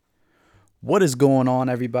What is going on,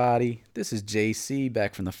 everybody? This is JC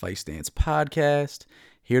back from the Fight Stance podcast,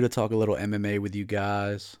 here to talk a little MMA with you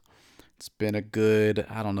guys. It's been a good,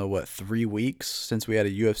 I don't know what, 3 weeks since we had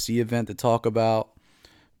a UFC event to talk about.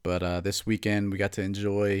 But this weekend we got to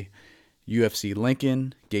enjoy UFC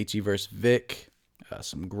Lincoln, Gaethje versus Vic.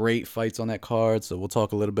 Some great fights on that card, so we'll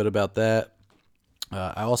talk a little bit about that.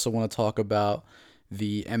 I also want to talk about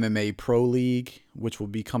the MMA Pro League, which will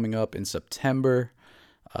be coming up in September.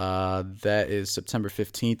 That is September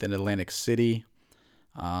 15th in Atlantic City.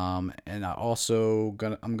 And I'm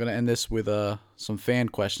gonna end this with some fan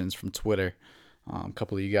questions from Twitter. A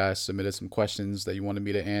couple of you guys submitted some questions that you wanted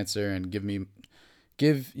me to answer and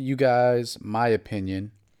give you guys my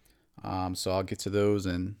opinion. So I'll get to those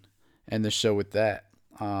and end the show with that.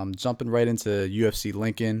 Jumping right into UFC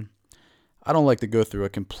Lincoln. I don't like to go through a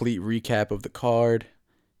complete recap of the card.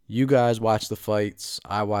 You guys watch the fights.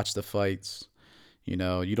 I watch the fights. You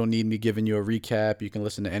know, you don't need me giving you a recap. You can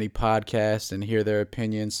listen to any podcast and hear their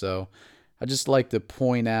opinions. So I just like to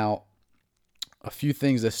point out a few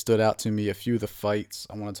things that stood out to me, a few of the fights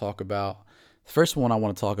I want to talk about. The first one I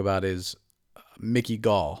want to talk about is Mickey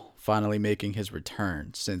Gall finally making his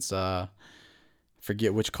return since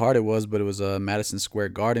forget which card it was, but it was a Madison Square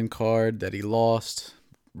Garden card that he lost.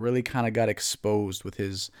 Really kind of got exposed with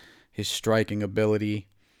his striking ability.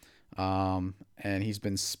 And he's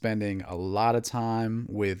been spending a lot of time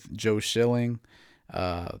with Joe Schilling,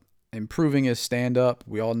 improving his stand-up.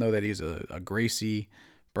 We all know that he's a Gracie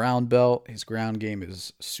brown belt. His ground game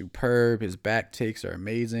is superb. His back takes are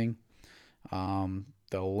amazing.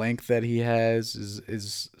 The length that he has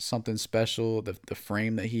is something special. The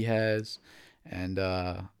frame that he has, and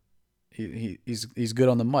he's good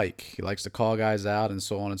on the mic. He likes to call guys out and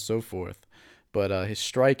so on and so forth. But his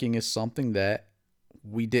striking is something that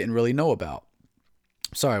we didn't really know about.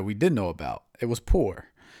 Sorry, we did know about. It was poor,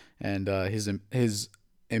 and his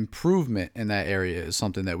improvement in that area is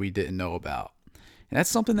something that we didn't know about, and that's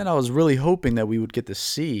something that I was really hoping that we would get to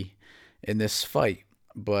see in this fight.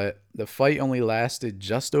 But the fight only lasted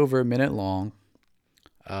just over a minute long.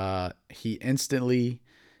 He instantly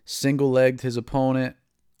single-legged his opponent,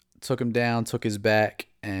 took him down, took his back,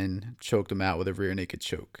 and choked him out with a rear naked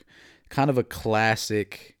choke. Kind of a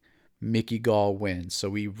classic Mickey Gall win. So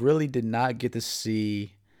we really did not get to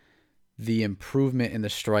see the improvement in the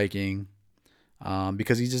striking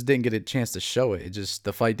because he just didn't get a chance to show it.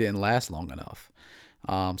 The fight didn't last long enough.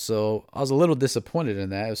 So I was a little disappointed in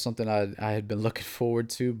that. It was something I had been looking forward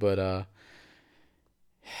to, but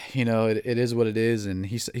it is what it is. And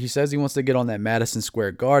he says he wants to get on that Madison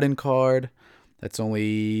Square Garden card. That's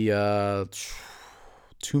only 2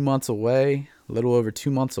 months away, a little over 2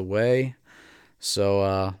 months away.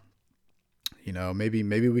 So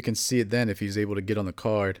maybe we can see it then if he's able to get on the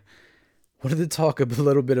card. Wanted to talk a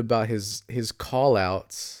little bit about his call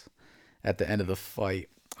outs at the end of the fight.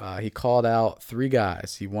 He called out 3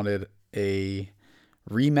 guys. He wanted a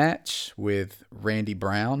rematch with Randy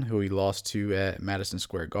Brown, who he lost to at Madison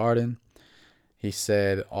Square Garden. He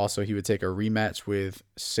said also he would take a rematch with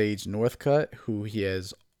Sage Northcutt, who he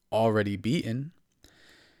has already beaten.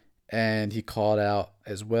 And he called out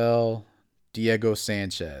as well Diego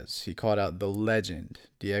Sanchez. He called out the legend,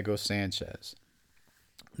 Diego Sanchez.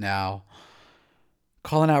 Now,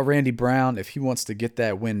 calling out Randy Brown, if he wants to get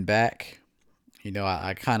that win back,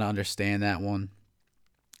 I kind of understand that one.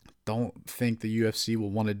 Don't think the UFC will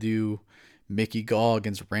want to do Mickey Gall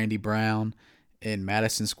against Randy Brown in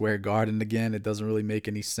Madison Square Garden again. It doesn't really make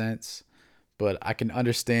any sense. But I can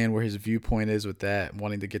understand where his viewpoint is with that,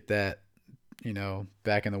 wanting to get that,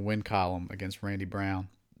 back in the win column against Randy Brown.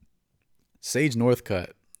 Sage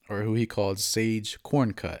Northcutt, or who he called Sage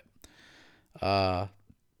Corncutt, don't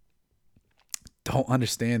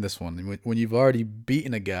understand this one. When you've already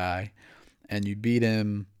beaten a guy and you beat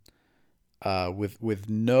him with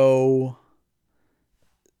no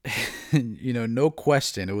no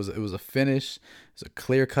question. It was a finish. It was a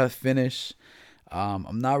clear-cut finish.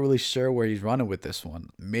 I'm not really sure where he's running with this one.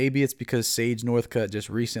 Maybe it's because Sage Northcutt just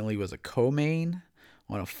recently was a co-main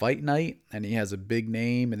on a fight night, and he has a big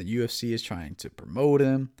name, and the UFC is trying to promote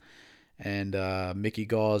him, and Mickey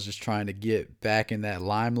Gall is just trying to get back in that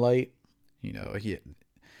limelight. He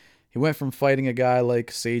went from fighting a guy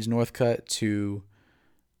like Sage Northcutt to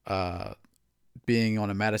being on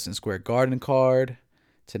a Madison Square Garden card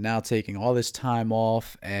to now taking all this time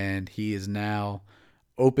off, and he is now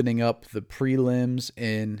opening up the prelims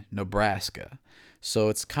in Nebraska. So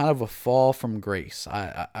it's kind of a fall from grace.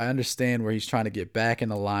 I understand where he's trying to get back in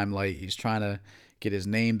the limelight. He's trying to get his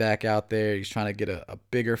name back out there. He's trying to get a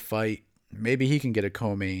bigger fight. Maybe he can get a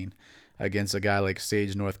co-main against a guy like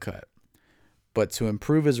Sage Northcutt. But to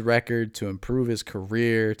improve his record, to improve his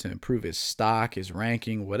career, to improve his stock, his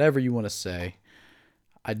ranking, whatever you want to say,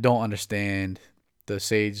 I don't understand the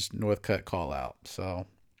Sage Northcutt call out. So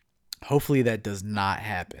hopefully that does not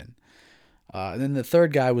happen. And then the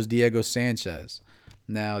third guy was Diego Sanchez.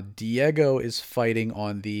 Now, Diego is fighting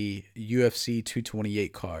on the UFC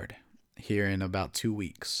 228 card here in about 2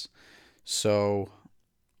 weeks. So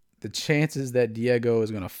the chances that Diego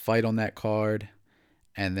is going to fight on that card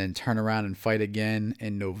and then turn around and fight again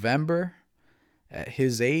in November at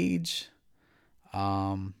his age,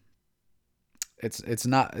 it's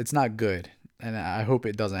not good. And I hope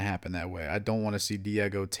it doesn't happen that way. I don't want to see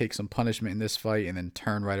Diego take some punishment in this fight and then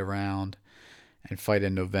turn right around and fight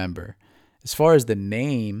in November. As far as the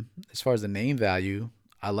name value,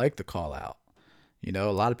 I like the call out. You know,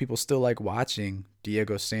 a lot of people still like watching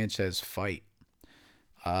Diego Sanchez fight.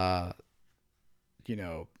 You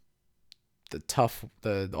know,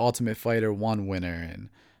 the Ultimate Fighter 1 winner, and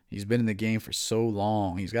he's been in the game for so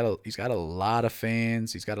long. He's got a lot of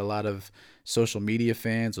fans. He's got a lot of social media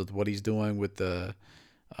fans with what he's doing with the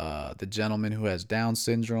gentleman who has Down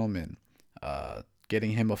syndrome, and getting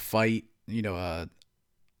him a fight. You know,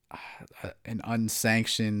 an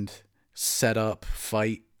unsanctioned setup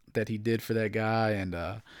fight that he did for that guy, and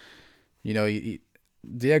you know,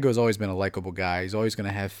 Diego's always been a likable guy. He's always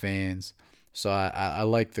gonna have fans. So I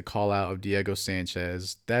like the call out of Diego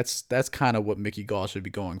Sanchez. That's kind of what Mickey Gall should be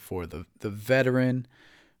going for. The veteran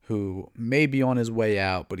who may be on his way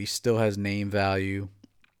out, but he still has name value.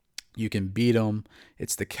 You can beat him.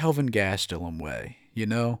 It's the Kelvin Gastelum way, you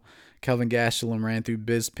know? Kelvin Gastelum ran through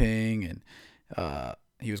Bisping, and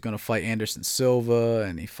he was going to fight Anderson Silva,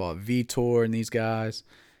 and he fought Vitor and these guys.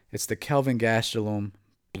 It's the Kelvin Gastelum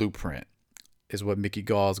blueprint is what Mickey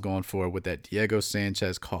Gall is going for with that Diego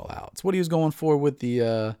Sanchez call out. It's what he was going for with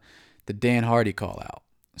the Dan Hardy call out.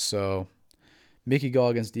 So Mickey Gall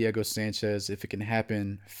against Diego Sanchez, if it can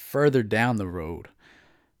happen further down the road,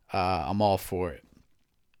 I'm all for it.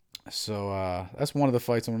 So that's one of the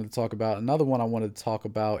fights I wanted to talk about. Another one I wanted to talk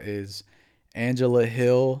about is Angela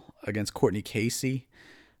Hill against Courtney Casey.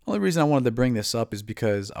 The only reason I wanted to bring this up is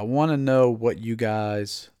because I want to know what you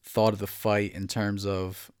guys thought of the fight in terms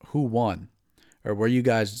of who won. Or were you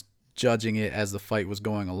guys judging it as the fight was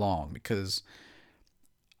going along? Because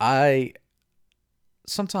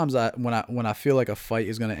sometimes when I feel like a fight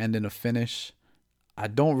is going to end in a finish, I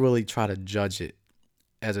don't really try to judge it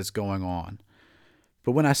as it's going on.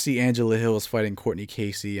 But when I see Angela Hill is fighting Courtney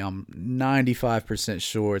Casey, I'm 95%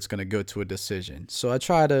 sure it's going to go to a decision. So I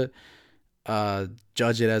try to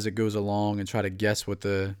judge it as it goes along and try to guess what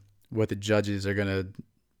the judges are going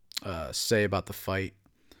to say about the fight.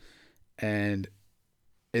 And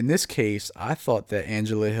in this case, I thought that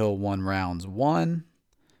Angela Hill won rounds 1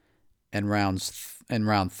 and round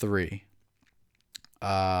 3.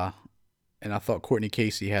 And I thought Courtney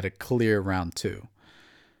Casey had a clear round 2.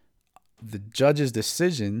 The judges'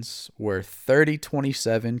 decisions were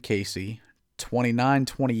 30-27 Casey,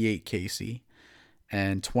 29-28 Casey,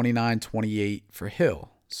 and 29-28 for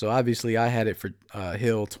Hill. So obviously I had it for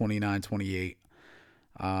Hill 29-28.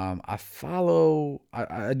 I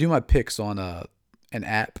do my picks on an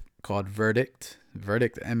app called Verdict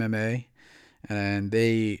MMA, and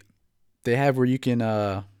they have where you can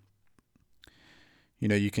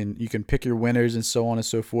you can pick your winners and so on and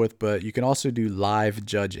so forth, but you can also do live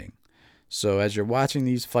judging. So as you're watching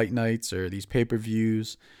these fight nights or these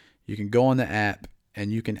pay-per-views, you can go on the app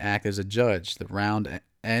and you can act as a judge. The round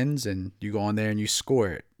ends and you go on there and you score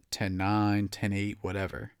it 10-9, 10-8,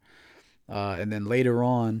 whatever. And then later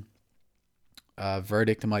on,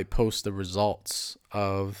 Verdict might post the results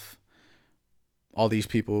of all these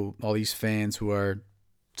people, all these fans who are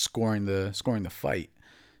scoring the fight.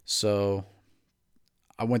 So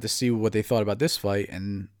I went to see what they thought about this fight,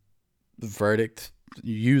 and the Verdict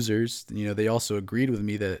users, they also agreed with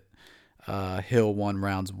me that Hill won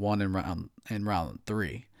rounds 1 and round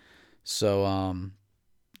 3. So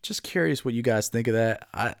just curious what you guys think of that.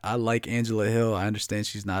 I like Angela Hill. I understand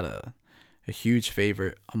she's not a huge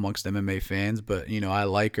favorite amongst MMA fans, but I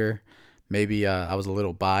like her. Maybe I was a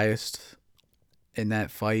little biased in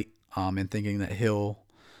that fight, and thinking that Hill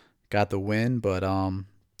got the win, but I'm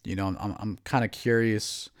kind of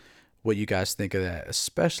curious what you guys think of that,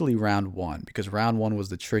 especially round 1, because round 1 was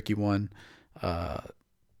the tricky one.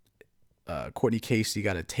 Courtney Casey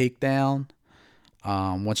got a takedown.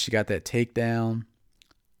 Once she got that takedown,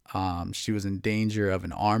 she was in danger of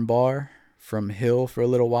an armbar from Hill for a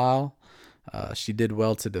little while. She did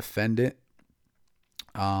well to defend it,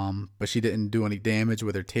 but she didn't do any damage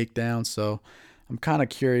with her takedown. So I'm kind of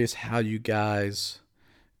curious how you guys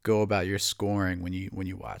go about your scoring when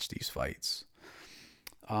you watch these fights.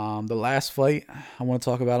 The last fight I want to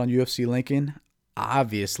talk about on UFC Lincoln,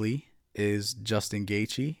 obviously, is Justin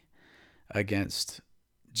Gaethje against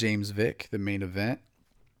James Vick, the main event.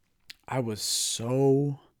 I was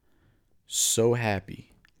so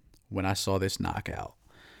happy when I saw this knockout.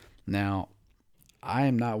 Now, I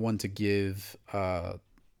am not one to give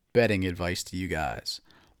betting advice to you guys.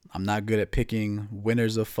 I'm not good at picking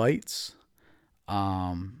winners of fights.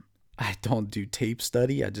 I don't do tape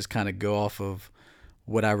study. I just kind of go off of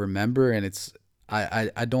what I remember, and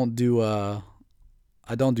I I don't do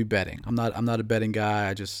betting. I'm not a betting guy.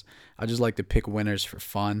 I just like to pick winners for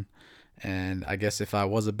fun. And I guess if I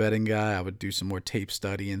was a betting guy, I would do some more tape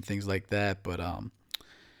study and things like that. But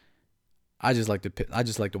I just like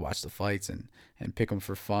to watch the fights and pick them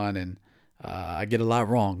for fun. And I get a lot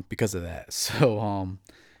wrong because of that. So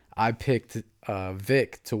I picked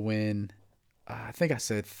Vic to win. I think I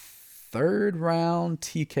said third round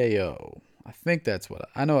TKO. I think that's what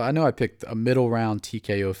I know. I know I picked a middle round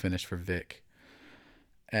TKO finish for Vic,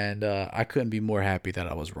 and I couldn't be more happy that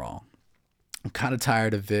I was wrong. I'm kind of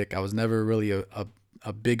tired of Vic. I was never really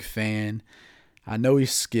a big fan. I know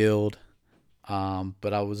he's skilled,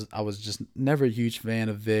 but I was just never a huge fan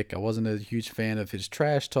of Vic. I wasn't a huge fan of his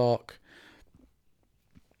trash talk.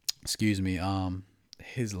 Excuse me.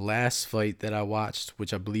 His last fight that I watched,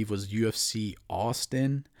 which I believe was UFC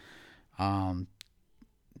Austin, um,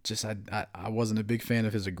 just I wasn't a big fan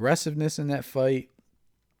of his aggressiveness in that fight.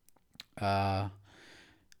 Uh,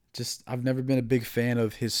 just I've never been a big fan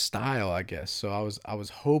of his style, I guess. So I was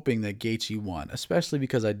hoping that Gaethje won, especially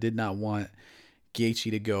because I did not want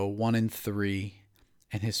Gaethje to go 1-3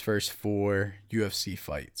 in his first four UFC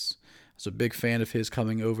fights. I was a big fan of his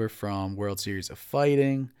coming over from World Series of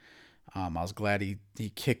Fighting. I was glad he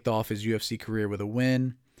kicked off his UFC career with a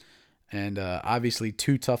win, and obviously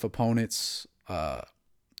two tough opponents,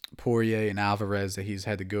 Poirier and Alvarez, that he's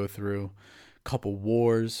had to go through. Couple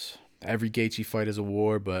wars. Every Gaethje fight is a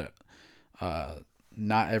war, but uh,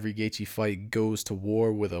 not every Gaethje fight goes to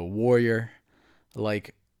war with a warrior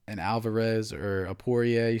like an Alvarez or a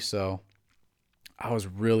Poirier. So I was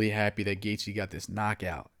really happy that Gaethje got this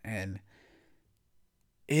knockout, and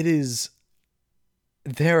it is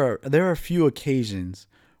there are a few occasions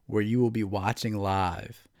where you will be watching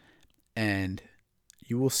live and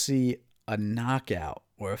you will see a knockout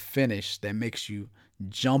or a finish that makes you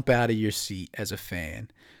jump out of your seat as a fan.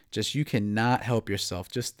 Just you cannot help yourself.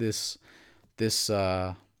 Just this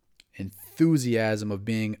enthusiasm of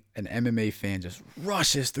being an MMA fan just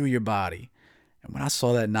rushes through your body. And when I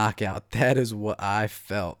saw that knockout, that is what I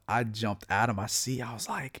felt. I jumped out of my seat. I was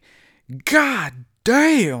like, God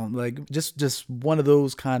damn. Like just one of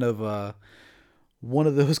those kind of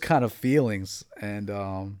feelings. And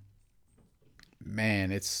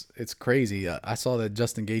man, it's crazy. I saw that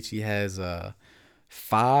Justin Gaethje has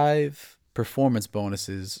 5 performance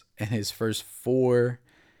bonuses in his first 4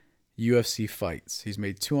 UFC fights. He's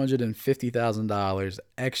made $250,000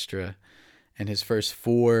 extra in his first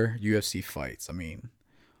 4 UFC fights. I mean,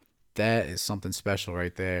 that is something special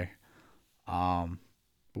right there. Um,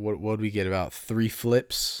 what do we get, about 3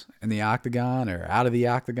 flips in the octagon or out of the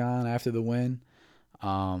octagon after the win?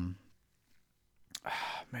 Um,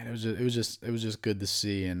 man, it was just good to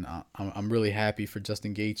see, and I'm really happy for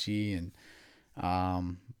Justin Gaethje, and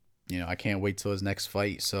um, I can't wait till his next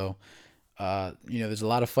fight. So, there's a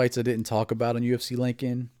lot of fights I didn't talk about on UFC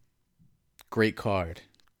Lincoln. Great card,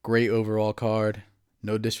 great overall card.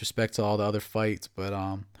 No disrespect to all the other fights, but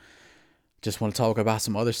just want to talk about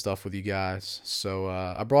some other stuff with you guys. So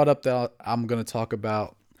I brought up that I'm gonna talk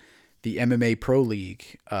about the MMA Pro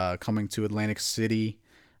League coming to Atlantic City.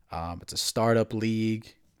 It's a startup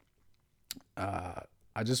league.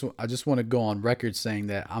 I just want to go on record saying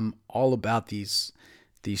that I'm all about these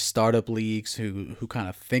startup leagues who kind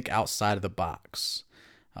of think outside of the box.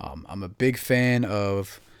 I'm a big fan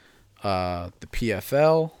of the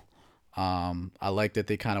PFL. I like that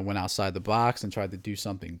they kind of went outside the box and tried to do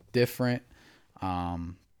something different.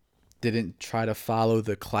 Um, didn't try to follow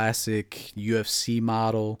the classic UFC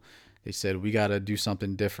model. They said we got to do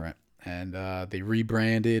something different, and they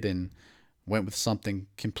rebranded and went with something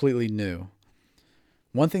completely new.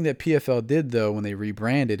 One thing that PFL did, though, when they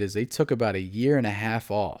rebranded is they took about a year and a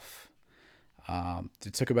half off. They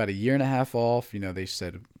took about a year and a half off. They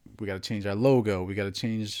said, we got to change our logo. We got to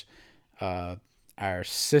change uh, our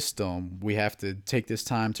system. We have to take this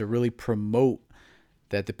time to really promote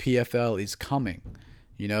that the PFL is coming.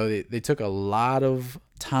 They took a lot of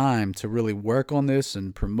time to really work on this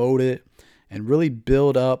and promote it and really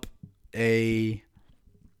build up a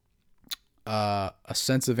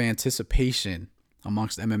sense of anticipation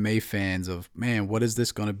amongst MMA fans of, man, what is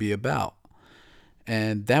this going to be about?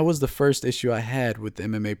 And that was the first issue I had with the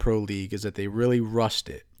MMA Pro League, is that they really rushed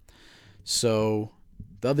it. So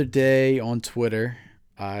the other day on Twitter,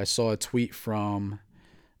 I saw a tweet from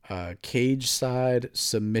Cage Side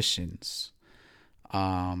Submissions.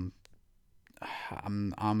 Um,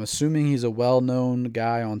 I'm assuming he's a well-known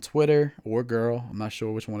guy on Twitter, or girl. I'm not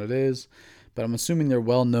sure which one it is, but I'm assuming they're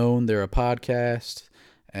well-known. They're a podcast,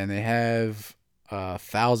 and they have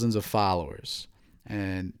thousands of followers.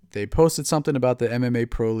 And they posted something about the MMA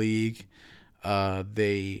Pro League.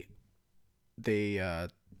 They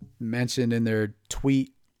mentioned in their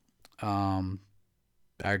tweet um,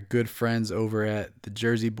 our good friends over at the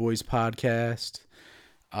Jersey Boys podcast.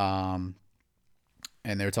 Um,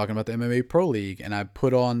 and they were talking about the MMA Pro League, and I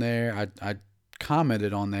put on there, I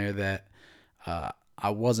commented on there that I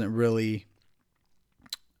wasn't really,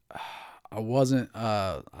 I wasn't,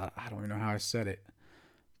 I don't even know how I said it,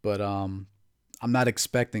 but I'm not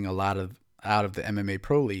expecting a lot of out of the MMA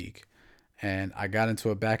Pro League, and I got into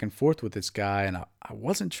a back and forth with this guy, and I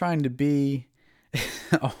wasn't trying to be,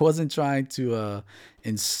 I wasn't trying to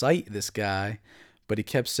incite this guy, but he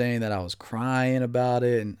kept saying that I was crying about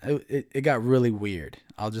it, and it got really weird.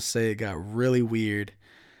 I'll just say it got really weird.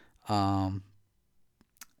 Um,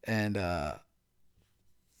 and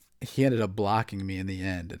he ended up blocking me in the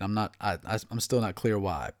end, and I'm still not clear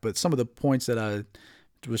why. But some of the points that I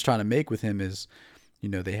was trying to make with him is,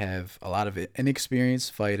 they have a lot of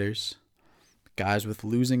inexperienced fighters, guys with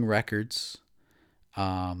losing records.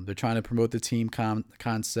 They're trying to promote the team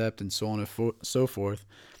concept and so on and so forth.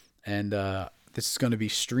 And this is going to be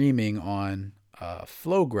streaming on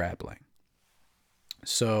Flow Grappling.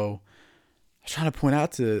 So I was trying to point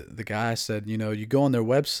out to the guy, I said, you go on their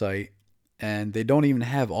website and they don't even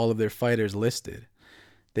have all of their fighters listed.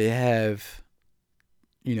 They have,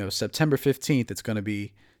 September 15th, it's going to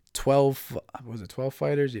be 12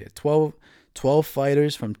 fighters? Yeah, 12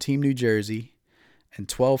 fighters from Team New Jersey and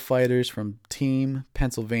 12 fighters from Team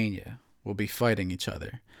Pennsylvania will be fighting each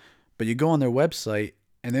other. But you go on their website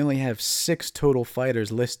and they only have 6 total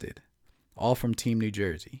fighters listed, all from Team New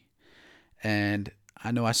Jersey. And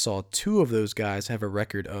I know I saw 2 of those guys have a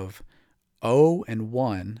record of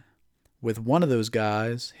 0-1, with one of those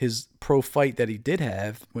guys, his pro fight that he did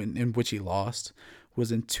have, in which he lost,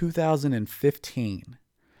 was in 2015.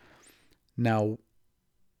 Now,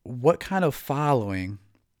 what kind of following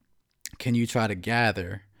can you try to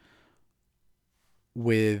gather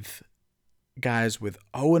with guys with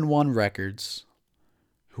 0-1 records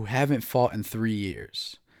who haven't fought in 3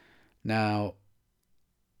 years? Now,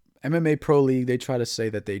 MMA Pro League, they try to say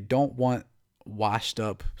that they don't want washed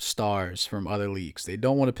up stars from other leagues. They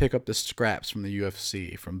don't want to pick up the scraps from the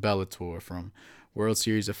UFC, from Bellator, from World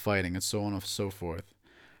Series of Fighting, and so on and so forth.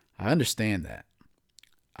 I understand that.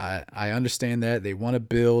 I understand that they want to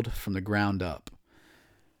build from the ground up.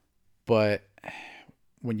 But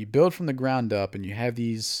when you build from the ground up and you have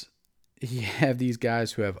these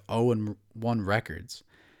guys who have 0-1 records,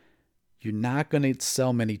 you're not going to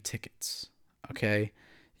sell many tickets, okay?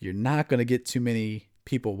 You're not going to get too many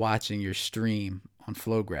people watching your stream on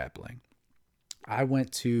Flow Grappling. I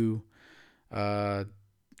went to a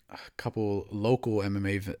couple local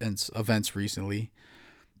MMA events recently.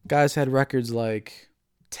 Guys had records like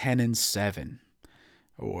 10-7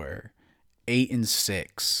 or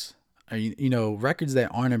 8-6. Records that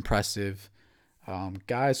aren't impressive.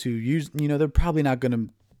 Guys who they're probably not going to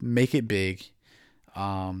make it big.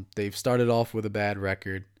 They've started off with a bad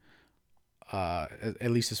record.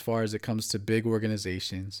 At least as far as it comes to big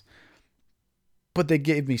organizations. But they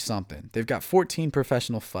gave me something. They've got 14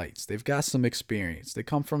 professional fights. They've got some experience. They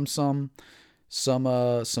come from some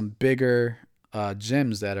bigger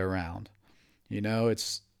gyms that are around.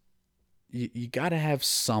 It's you got to have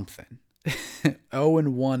something.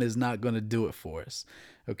 0-1 is not going to do it for us.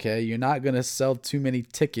 Okay? You're not going to sell too many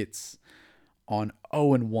tickets on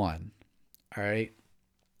 0-1. All right?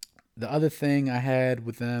 The other thing I had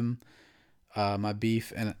with them, my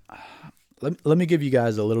beef, and let me give you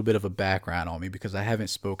guys a little bit of a background on me because I haven't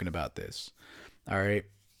spoken about this. All right.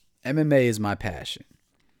 MMA is my passion.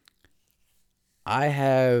 I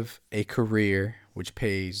have a career which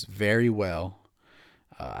pays very well.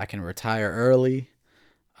 I can retire early.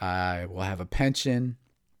 I will have a pension.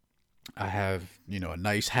 I have, a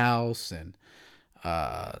nice house, and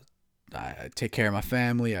I take care of my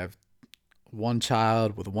family. I have one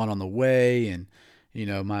child with one on the way, and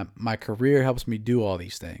my career helps me do all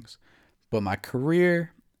these things. But my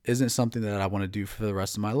career isn't something that I want to do for the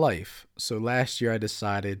rest of my life. So last year I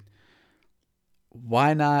decided,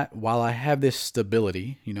 why not, while I have this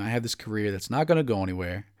stability, I have this career that's not going to go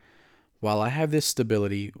anywhere. While I have this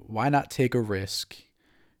stability, why not take a risk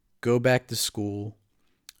go back to school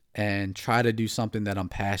and try to do something that I'm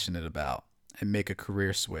passionate about and make a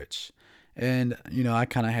career switch. And, I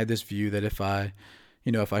kind of had this view that if I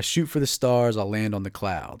shoot for the stars, I'll land on the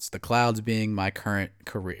clouds. The clouds being my current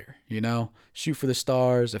career, shoot for the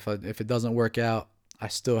stars. If it doesn't work out, I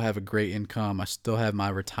still have a great income. I still have my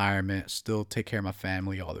retirement, still take care of my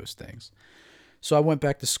family, all those things. So I went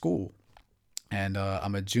back to school, and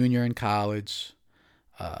I'm a junior in college.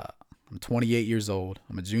 I'm 28 years old.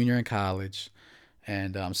 I'm a junior in college,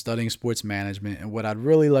 and I'm studying sports management. And what I'd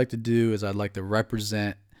really like to do is I'd like to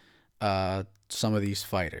represent some of these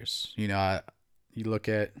fighters. You look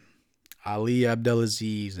at Ali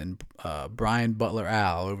Abdelaziz and Brian Butler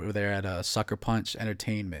Al over there at Sucker Punch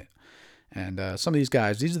Entertainment. And some of these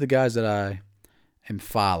guys, these are the guys that I am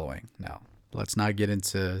following. Now, let's not get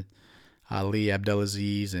into Ali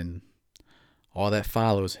Abdelaziz and all that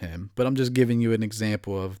follows him, but I'm just giving you an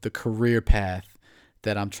example of the career path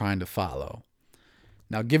that I'm trying to follow.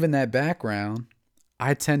 Now, given that background,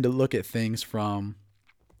 I tend to look at things from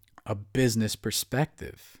a business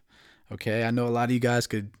perspective. Okay, I know a lot of you guys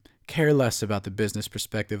could care less about the business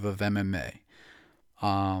perspective of MMA.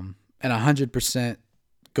 And 100%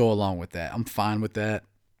 go along with that. I'm fine with that.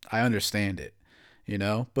 I understand it,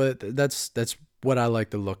 but that's what I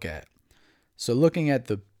like to look at. So looking at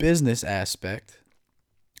the business aspect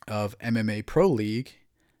of MMA Pro League,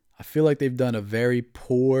 I feel like they've done a very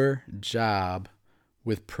poor job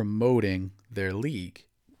with promoting their league.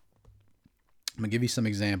 I'm going to give you some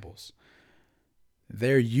examples.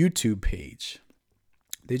 Their YouTube page,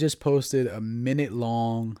 they just posted a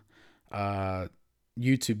minute-long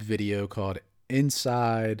YouTube video called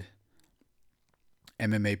Inside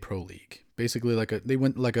MMA Pro League. Basically,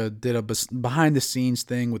 did a behind the scenes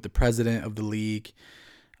thing with the president of the league.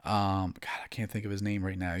 God, I can't think of his name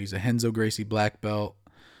right now. He's a Renzo Gracie black belt.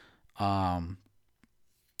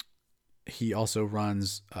 He also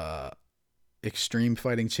runs Extreme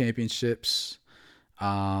Fighting Championships.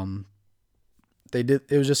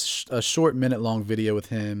 It was just a short minute-long video with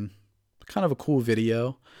him. Kind of a cool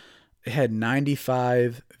video. It had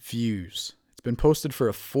 95 views. It's been posted for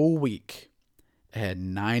a full week. It had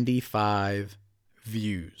 95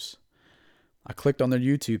 views. I clicked on their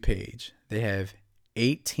YouTube page. They have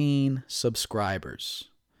 18 subscribers.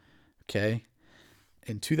 Okay?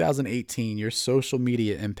 In 2018, your social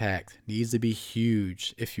media impact needs to be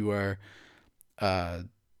huge if you are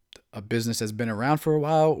a business that's been around for a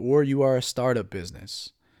while or you are a startup business.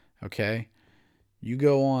 Okay? You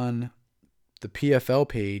go on the PFL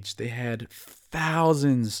page, they had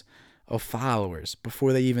thousands of followers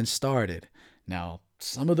before they even started. Now,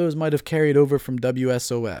 some of those might have carried over from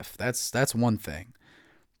WSOF. That's one thing.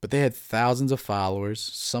 But they had thousands of followers.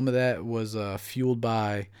 Some of that was fueled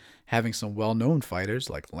by having some well-known fighters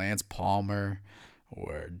like Lance Palmer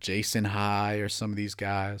or Jason High or some of these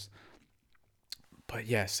guys. But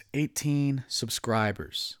yes, 18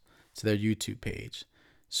 subscribers to their YouTube page.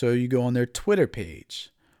 So you go on their Twitter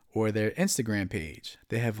page or their Instagram page.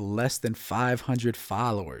 They have less than 500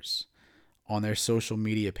 followers on their social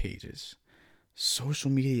media pages. Social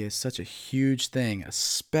media is such a huge thing,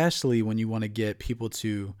 especially when you want to get people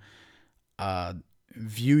to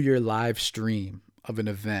view your live stream of an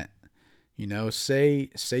event. Say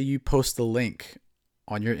you post the link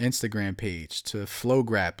on your Instagram page to Flow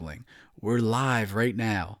Grappling. We're live right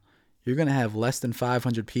now. You're going to have less than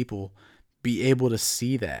 500 people be able to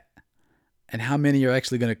see that. And how many are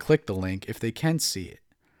actually going to click the link if they can see it?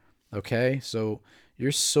 Okay? So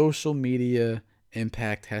your social media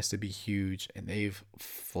impact has to be huge, and they've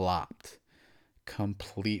flopped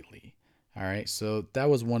completely. All right? So that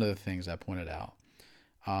was one of the things I pointed out.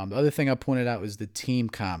 The other thing I pointed out is the team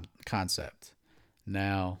concept.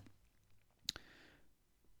 Now,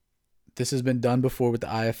 this has been done before with the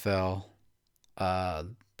IFL.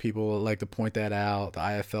 People like to point that out. The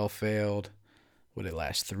IFL failed. Would it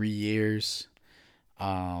last 3 years?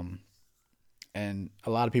 And a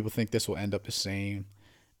lot of people think this will end up the same.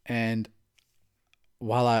 And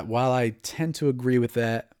while I tend to agree with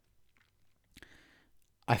that,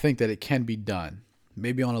 I think that it can be done.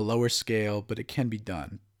 Maybe on a lower scale, but it can be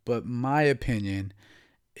done. But my opinion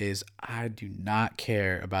is I do not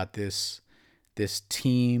care about this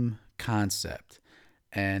team concept.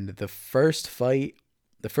 And the first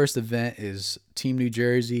event is Team New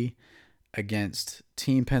Jersey against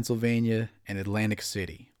Team Pennsylvania and Atlantic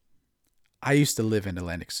City. I used to live in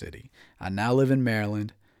Atlantic City. I now live in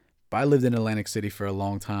Maryland, but I lived in Atlantic City for a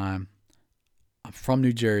long time. I'm from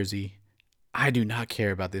New Jersey. I do not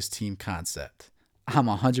care about this team concept. I'm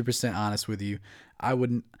 100% honest with you. I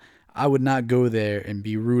would not go there and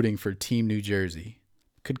be rooting for Team New Jersey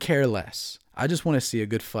Could care less. I just want to see a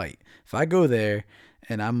good fight. If I go there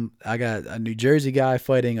and I got a New Jersey guy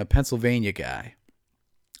fighting a Pennsylvania guy,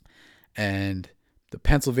 and the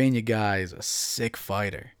Pennsylvania guy is a sick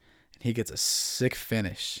fighter, and he gets a sick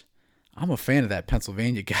finish, I'm a fan of that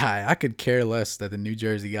Pennsylvania guy. I could care less that the New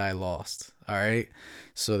Jersey guy lost. All right.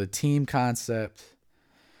 So the team concept,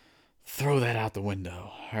 throw that out the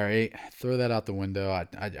window. All right. Throw that out the window.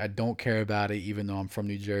 I don't care about it, even though I'm from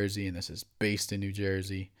New Jersey and this is based in New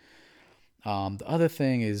Jersey. The other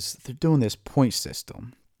thing is they're doing this point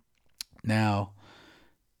system. Now,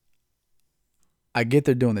 I get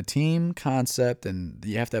they're doing the team concept and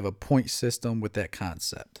you have to have a point system with that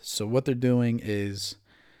concept. So what they're doing is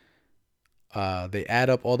they add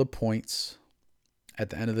up all the points at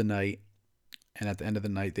the end of the night, and at the end of the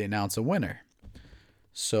night, they announce a winner.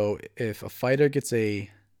 So if a fighter gets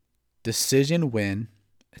a decision win,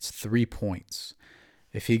 it's 3 points.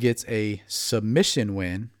 If he gets a submission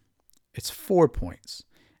win, it's 4 points.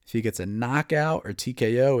 If he gets a knockout or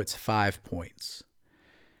TKO, it's 5 points.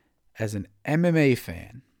 As an MMA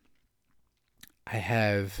fan, I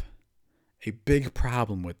have a big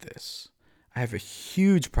problem with this. I have a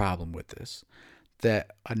huge problem with this.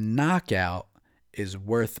 That a knockout is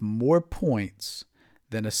worth more points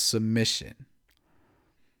than a submission.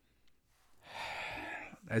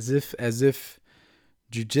 As if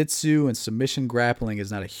jiu-jitsu and submission grappling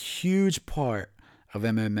is not a huge part of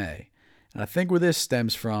MMA. And I think where this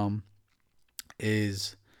stems from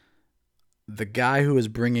is the guy who is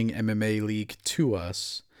bringing MMA League to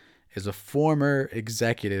us is a former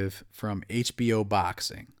executive from HBO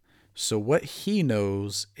Boxing. So what he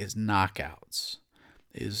knows is knockouts,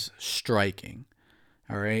 is striking.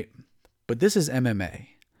 All right. But this is MMA.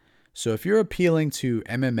 So if you're appealing to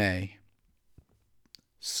MMA,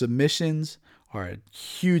 submissions are a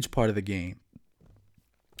huge part of the game.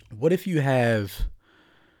 What if you have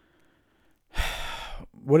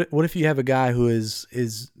a guy who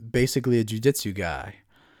is basically a jiu-jitsu guy?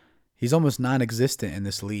 He's almost non-existent in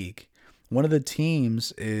this league. One of the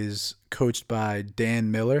teams is coached by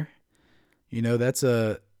Dan Miller. You know, that's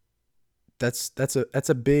a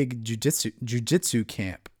big jiu-jitsu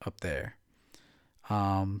camp up there.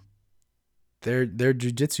 They're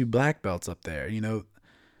jiu-jitsu black belts up there. You know,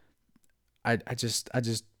 I just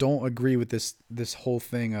don't agree with this whole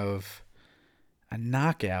thing of a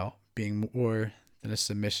knockout being more than a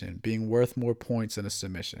submission, being worth more points than a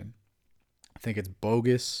submission. I think it's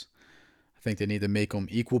bogus. I think they need to make them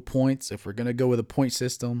equal points. If we're going to go with a point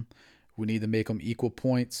system, we need to make them equal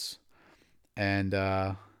points. And,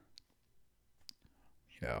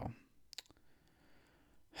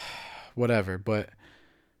 whatever. But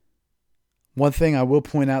one thing I will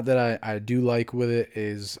point out that I do like with it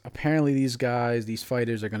is apparently these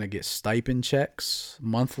fighters are going to get stipend checks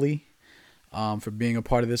monthly for being a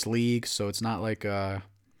part of this league. So it's not like you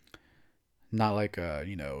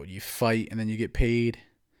fight and then you get paid,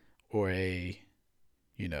 or you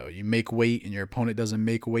make weight and your opponent doesn't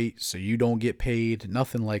make weight, so you don't get paid.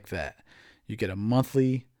 Nothing like that. You get a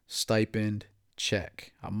monthly stipend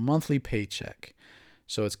check, a monthly paycheck.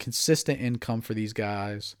 So it's consistent income for these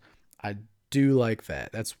guys. I do like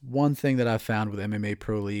that. That's one thing that I found with MMA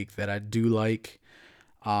Pro League that I do like.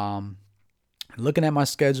 Looking at my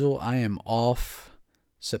schedule, I am off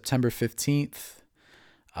September 15th.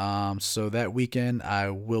 So that weekend I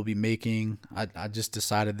will be making, I just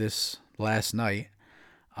decided this last night.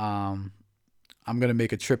 I'm going to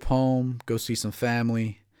make a trip home, go see some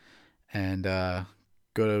family, and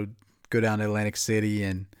go down to Atlantic City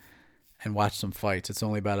and watch some fights. It's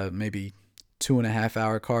only about a maybe 2.5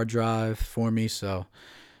 hour car drive for me. So I'm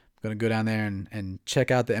going to go down there and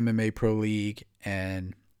check out the MMA Pro League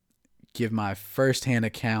and give my firsthand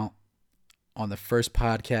account on the first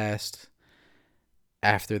podcast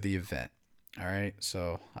after the event. All right.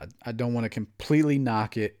 So I don't want to completely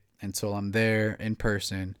knock it until I'm there in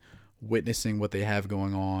person, witnessing what they have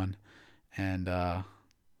going on, and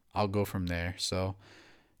I'll go from there. So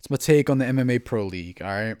it's my take on the MMA Pro League. All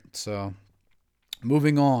right. So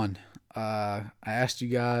moving on, I asked you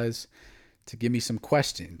guys to give me some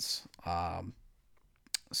questions, some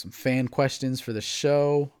fan questions for the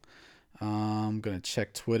show. I'm going to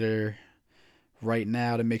check Twitter right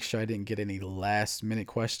now to make sure I didn't get any last minute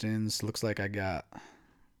questions. Looks like I got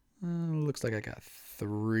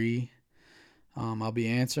 3 I'll be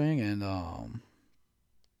answering, and all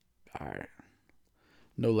right,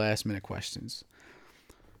 no last minute questions.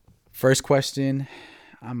 First question,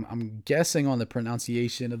 I'm guessing on the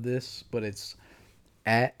pronunciation of this, but it's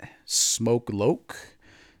at SmokeLoke.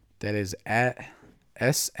 That is at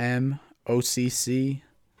SMOCCLOCC.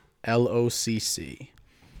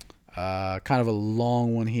 Kind of a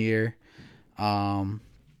long one here. Um,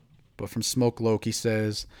 but from Smoke Loki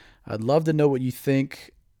says, I'd love to know what you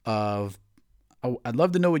think of. I'd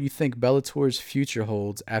love to know what you think Bellator's future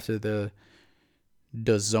holds after the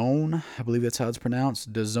DAZN, I believe that's how it's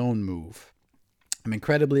pronounced, DAZN move. I'm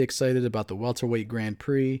incredibly excited about the welterweight Grand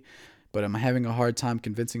Prix, but I'm having a hard time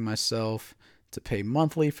convincing myself to pay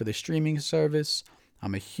monthly for the streaming service.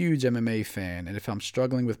 I'm a huge MMA fan, and if I'm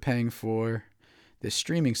struggling with paying for this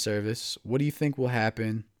streaming service, what do you think will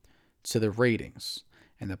happen to the ratings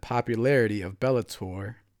and the popularity of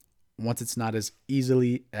Bellator once it's not as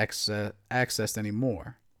easily accessed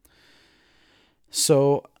anymore?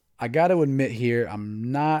 So I got to admit here,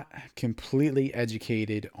 I'm not completely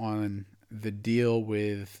educated on the deal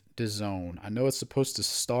with DAZN. I know it's supposed to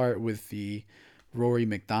start with the Rory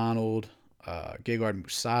McDonald, Gegard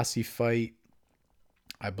Mousasi fight.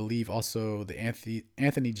 I believe also the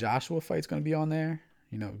Anthony Joshua fight's going to be on there.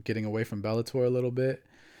 You know, getting away from Bellator a little bit.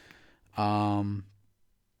 Um,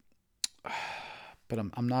 but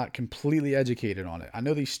I'm not completely educated on it. I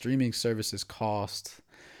know these streaming services cost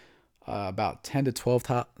about 10 to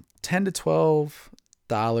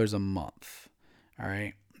 $12 a month. All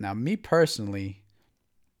right. Now, me personally,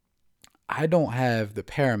 I don't have the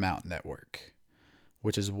Paramount network,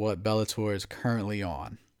 which is what Bellator is currently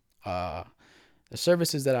on. Uh, the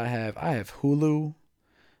services that I have Hulu,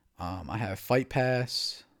 I have Fight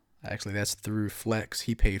Pass. Actually, that's through Flex.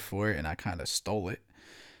 He paid for it, and I kind of stole it.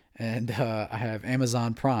 And I have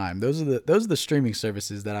Amazon Prime. Those are the streaming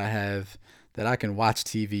services that I have that I can watch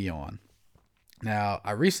TV on. Now,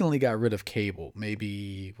 I recently got rid of cable.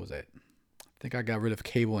 Maybe was it? I think I got rid of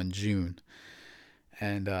cable in June.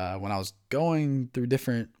 And when I was going through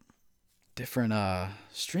different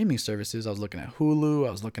streaming services, I was looking at Hulu.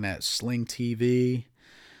 I was looking at Sling TV. I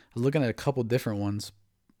was looking at a couple different ones,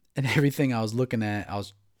 and everything I was looking at, I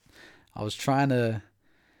was trying to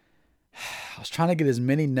get as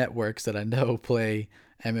many networks that I know play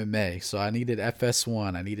MMA. So I needed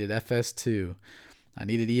FS1, I needed FS2, I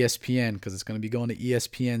needed ESPN because it's going to be going to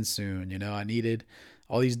ESPN soon. You know, I needed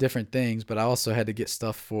all these different things, but I also had to get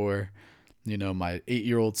stuff for, you know, my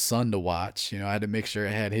 8-year-old son to watch. You know, I had to make sure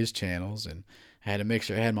I had his channels, and I had to make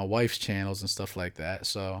sure I had my wife's channels and stuff like that.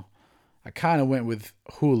 So I kind of went with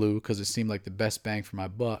Hulu because it seemed like the best bang for my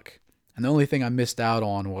buck. And the only thing I missed out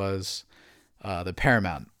on was the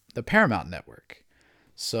Paramount network.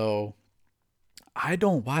 So I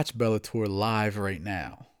don't watch Bellator live right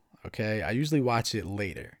now. Okay, I usually watch it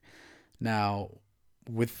later. Now,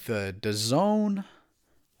 with the DAZN,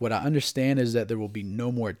 what I understand is that there will be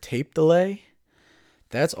no more tape delay.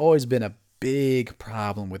 That's always been a big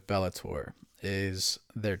problem with Bellator is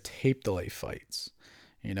their tape delay fights.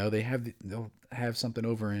 You know, they'll have something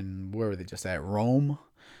over in where were they just at Rome,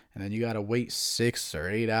 and then you gotta wait 6 or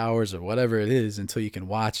 8 hours or whatever it is until you can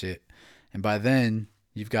watch it. And by then,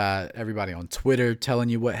 you've got everybody on Twitter telling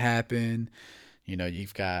you what happened. You know,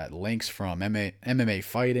 you've got links from MMA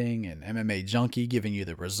Fighting and MMA Junkie giving you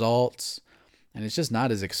the results, and it's just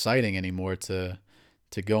not as exciting anymore to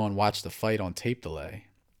go and watch the fight on tape delay.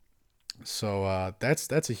 So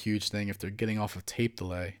that's a huge thing if they're getting off of tape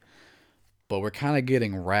delay. But we're kind of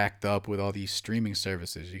getting racked up with all these streaming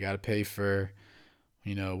services. You got to pay for,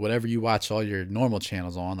 you know, whatever you watch all your normal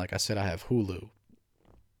channels on. Like I said, I have Hulu.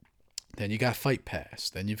 Then you got Fight Pass.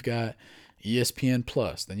 Then you've got ESPN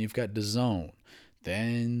Plus. Then you've got DAZN.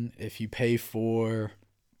 Then if you pay for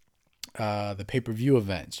the pay-per-view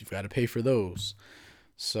events, you've got to pay for those.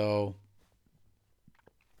 So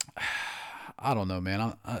I don't know,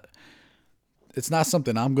 man. It's not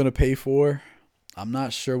something I'm gonna pay for. I'm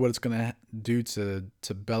not sure what it's gonna do to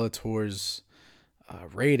Bellator's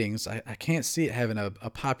ratings. I can't see it having a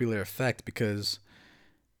popular effect because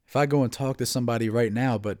if I go and talk to somebody right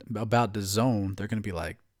now, but about the zone, they're gonna be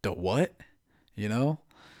like, "The what?" You know.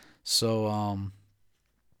 So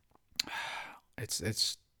it's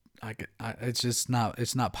it's just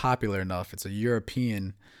not popular enough. It's a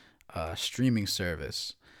European streaming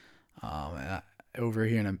service. Over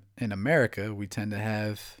here in America, we tend to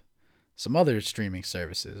have some other streaming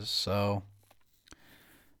services. So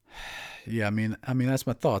yeah, I mean that's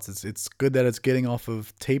my thoughts. It's good that it's getting off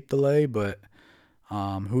of tape delay, but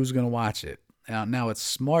who's gonna watch it? Now it's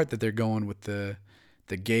smart that they're going with the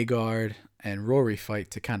Gegard and Rory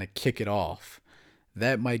fight to kind of kick it off.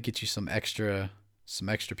 That might get you some extra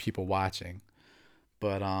people watching.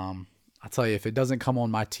 But I'll tell you, if it doesn't come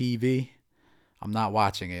on my TV, I'm not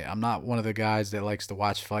watching it. I'm not one of the guys that likes to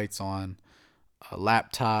watch fights on a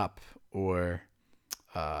laptop or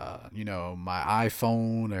my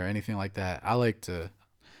iPhone or anything like that.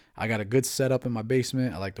 I got a good setup in my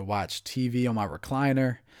basement. I like to watch TV on my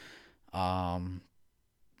recliner. Um,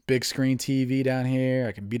 Big screen TV down here.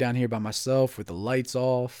 I can be down here by myself with the lights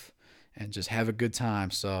off and just have a good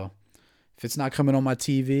time. So if it's not coming on my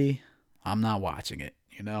TV, I'm not watching it,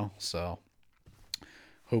 you know? So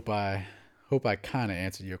hope I hope I kind of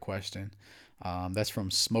answered your question. That's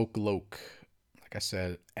from Smoke Loke. Like I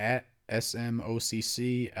said, at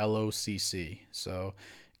SMOCCLOCC. So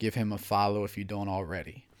give him a follow if you don't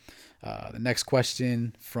already. The next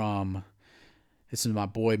question from this is my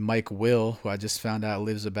boy Mike Will, who I just found out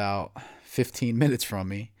lives about 15 minutes from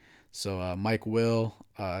me. So Mike Will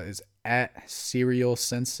is at Serial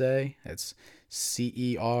Sensei. That's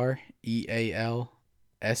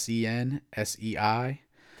CEREALSENSEI.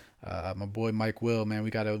 My boy Mike Will, man, we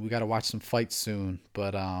gotta watch some fights soon.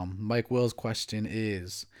 But Mike Will's question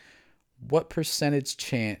is, what percentage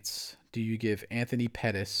chance do you give Anthony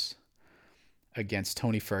Pettis against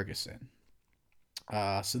Tony Ferguson?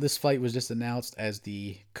 So this fight was just announced as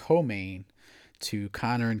the co-main to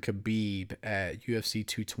Conor and Khabib at UFC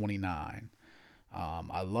 229.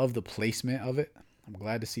 I love the placement of it. I'm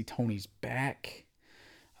glad to see Tony's back.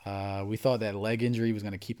 We thought that leg injury was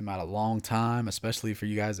going to keep him out a long time, especially for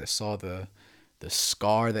you guys that saw the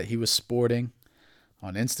scar that he was sporting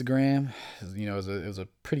on Instagram. You know, it was a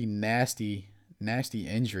pretty nasty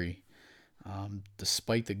injury,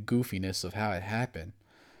 despite the goofiness of how it happened.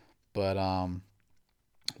 But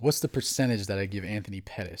what's the percentage that I give Anthony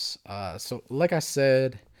Pettis? So like I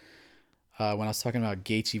said, when I was talking about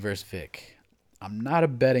Gaethje versus Vic, I'm not a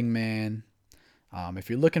betting man. If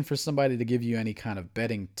you're looking for somebody to give you any kind of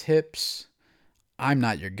betting tips, I'm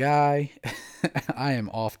not your guy. I am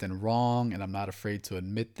often wrong, and I'm not afraid to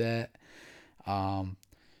admit that. Um,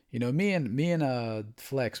 me and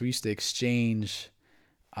Flex, we used to exchange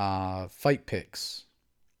fight picks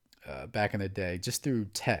back in the day, just through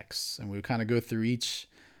texts, and we would kind of go through each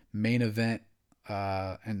main event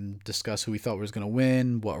and discuss who we thought was going to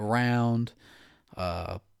win, what round,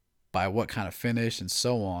 uh, by what kind of finish, and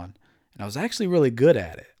so on. And I was actually really good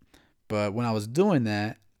at it. But when I was doing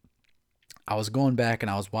that, I was going back and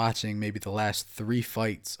I was watching maybe the last three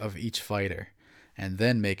fights of each fighter and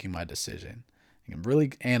then making my decision and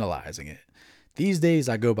really analyzing it. These days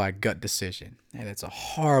I go by gut decision, and it's a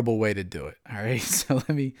horrible way to do it. All right. So let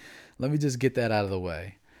me just get that out of the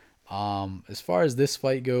way. As far as this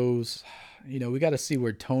fight goes, we got to see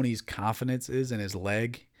where Tony's confidence is in his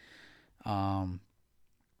leg. Um,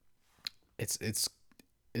 it's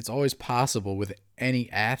always possible with any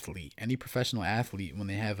athlete, any professional athlete, when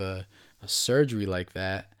they have a surgery like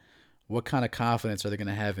that, what kind of confidence are they going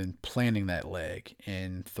to have in planting that leg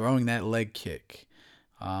and throwing that leg kick?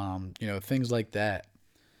 Things like that.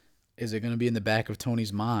 Is it going to be in the back of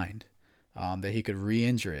Tony's mind that he could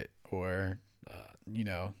re-injure it or, you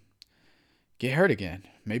know, get hurt again?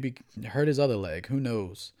 Maybe hurt his other leg. Who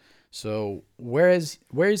knows? So where is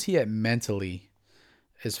he at mentally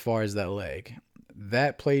as far as that leg?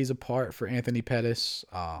 That plays a part for Anthony Pettis.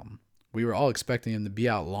 We were all expecting him to be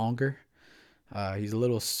out longer. He's a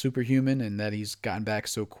little superhuman in that he's gotten back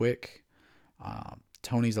so quick.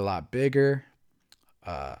 Tony's a lot bigger.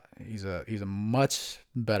 He's a much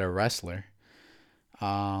better wrestler.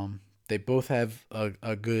 They both have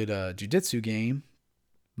a good jiu-jitsu game,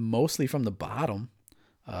 mostly from the bottom.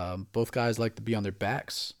 Both guys like to be on their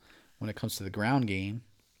backs when it comes to the ground game.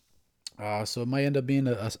 So it might end up being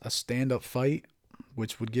a stand-up fight,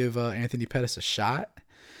 which would give Anthony Pettis a shot.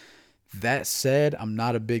 That said, I'm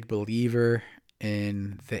not a big believer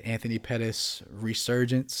in the Anthony Pettis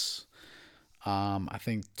resurgence. I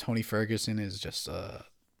think Tony Ferguson is just a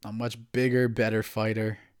much bigger, better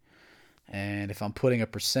fighter. And if I'm putting a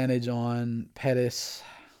percentage on Pettis,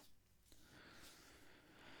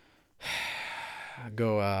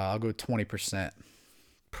 I'll go 20%,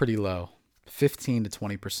 pretty low, 15 to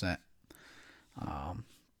 20%. Um,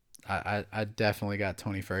 I definitely got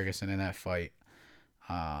Tony Ferguson in that fight.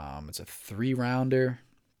 It's a 3-rounder.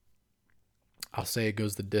 I'll say it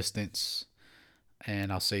goes the distance,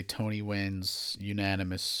 and I'll say Tony wins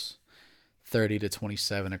unanimous, 30 to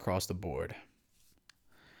 27 across the board.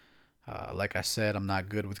 Like I said, I'm not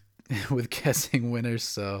good with with guessing winners,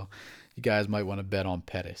 so you guys might want to bet on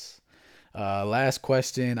Pettis. Last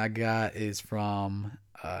question I got is from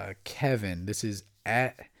Kevin. This is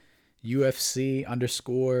at UFC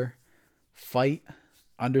underscore fight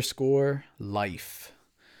underscore life.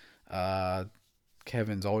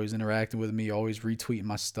 Kevin's always interacting with me, always retweeting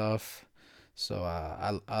my stuff. So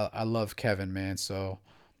I love Kevin, man. So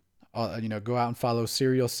go out and follow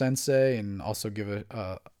Serial Sensei, and also give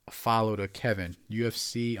a follow to Kevin,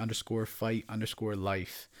 UFC underscore fight underscore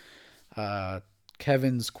life.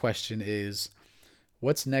 Kevin's question is,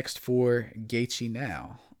 what's next for Gaethje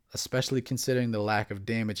now? especially considering the lack of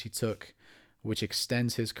damage he took, which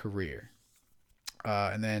extends his career.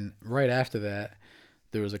 And then right after that,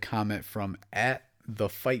 there was a comment from at the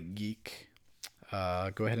Fight Geek.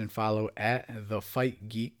 Go ahead and follow at the Fight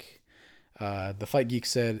Geek. The Fight Geek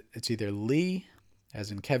said it's either Lee,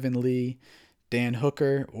 as in Kevin Lee, Dan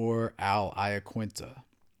Hooker, or Al Iaquinta.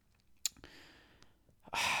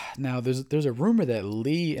 Now, there's a rumor that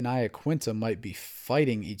Lee and Iaquinta might be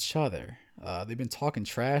fighting each other. They've been talking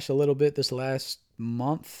trash a little bit this last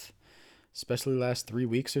month, especially the last 3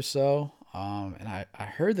 weeks or so. And I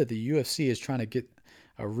heard that the UFC is trying to get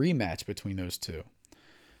a rematch between those two.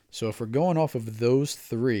 So if we're going off of those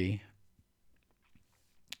three,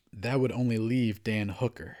 that would only leave Dan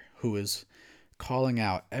Hooker, who is calling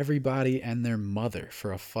out everybody and their mother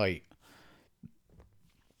for a fight.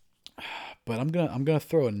 But I'm gonna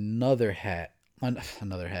throw another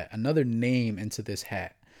name into this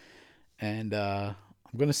hat, and I'm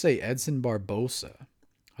gonna say Edson Barbosa.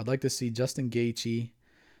 I'd like to see Justin Gaethje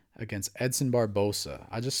against Edson Barbosa.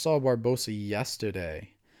 I just saw Barbosa yesterday.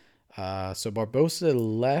 So Barbosa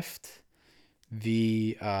left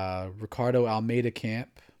the Ricardo Almeida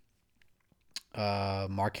camp,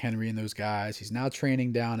 Mark Henry and those guys. He's now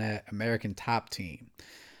training down at American Top Team,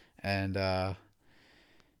 and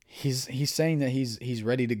he's saying that he's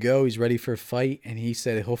ready to go. He's ready for a fight, and he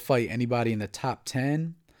said he'll fight anybody in the top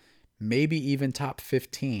 10, maybe even top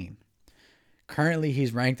 15. Currently,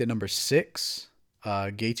 he's ranked at number 6.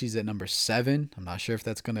 Gaethje's at number 7. I'm not sure if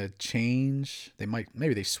that's gonna change.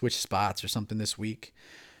 Maybe they switch spots or something this week,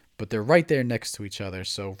 but they're right there next to each other.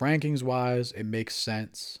 So rankings wise, it makes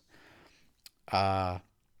sense. The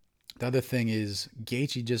other thing is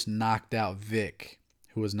Gaethje just knocked out Vic,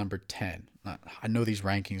 who was number 10. I know these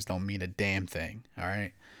rankings don't mean a damn thing, all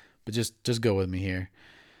right? But just go with me here.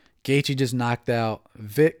 Gaethje just knocked out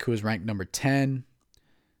Vic, who is ranked number 10.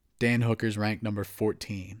 Dan Hooker's ranked number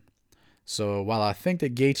 14. So while I think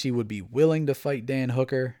that Gaethje would be willing to fight Dan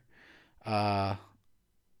Hooker, I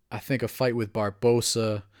think a fight with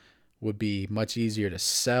Barbosa would be much easier to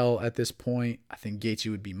sell at this point. I think Gaethje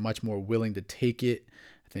would be much more willing to take it.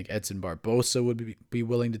 I think Edson Barbosa would be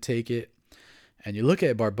willing to take it. And you look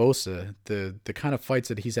at Barbosa, the kind of fights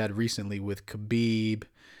that he's had recently with Khabib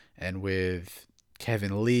and with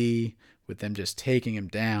Kevin Lee, with them just taking him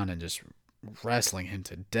down and just wrestling him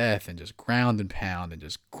to death and just ground and pound and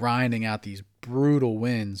just grinding out these brutal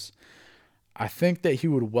wins. I think that he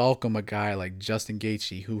would welcome a guy like Justin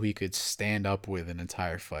Gaethje who he could stand up with an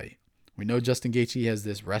entire fight. We know Justin Gaethje has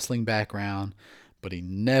this wrestling background, but he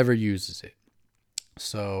never uses it.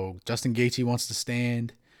 So Justin Gaethje wants to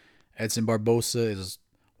stand. Edson Barbosa is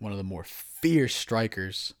one of the more fierce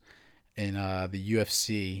strikers in the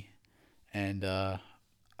UFC, and I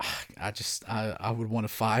would want a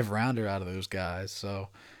 5-rounder out of those guys. So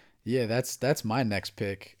yeah, that's my next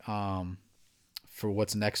pick. For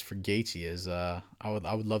what's next for Gaethje is I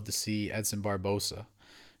would love to see Edson Barbosa.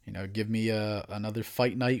 Give me another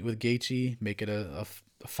fight night with Gaethje, make it a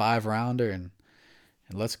 5-rounder, and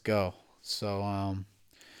let's go. So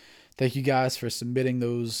thank you guys for submitting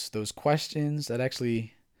those questions. That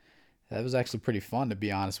was actually pretty fun, to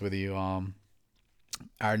be honest with you.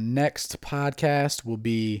 Our next podcast will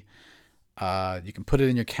be, you can put it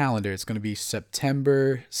in your calendar. It's going to be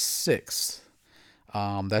September 6th.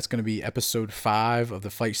 That's going to be episode 5 of the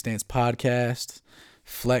Fight Stance podcast.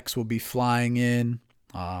 Flex will be flying in.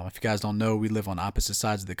 If you guys don't know, we live on opposite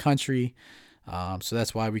sides of the country. So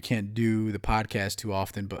that's why we can't do the podcast too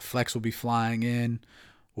often, but Flex will be flying in.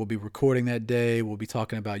 We'll be recording that day. We'll be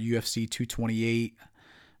talking about UFC 228,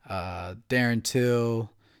 Darren Till,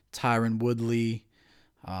 Tyron Woodley.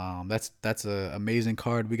 That's an amazing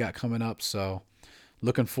card we got coming up. So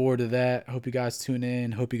looking forward to that. Hope you guys tune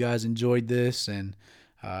in. Hope you guys enjoyed this, and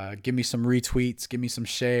give me some retweets, give me some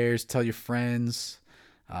shares, tell your friends.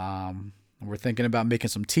 We're thinking about making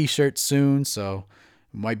some t-shirts soon, so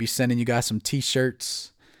we might be sending you guys some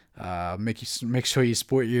t-shirts. Make sure you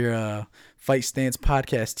sport your Fight Stance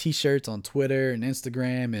podcast t-shirts on Twitter and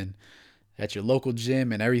Instagram and at your local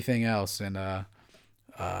gym and everything else, and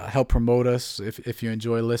help promote us if you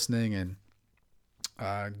enjoy listening, and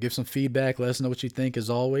give some feedback. Let us know what you think as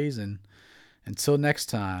always, and until next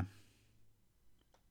time.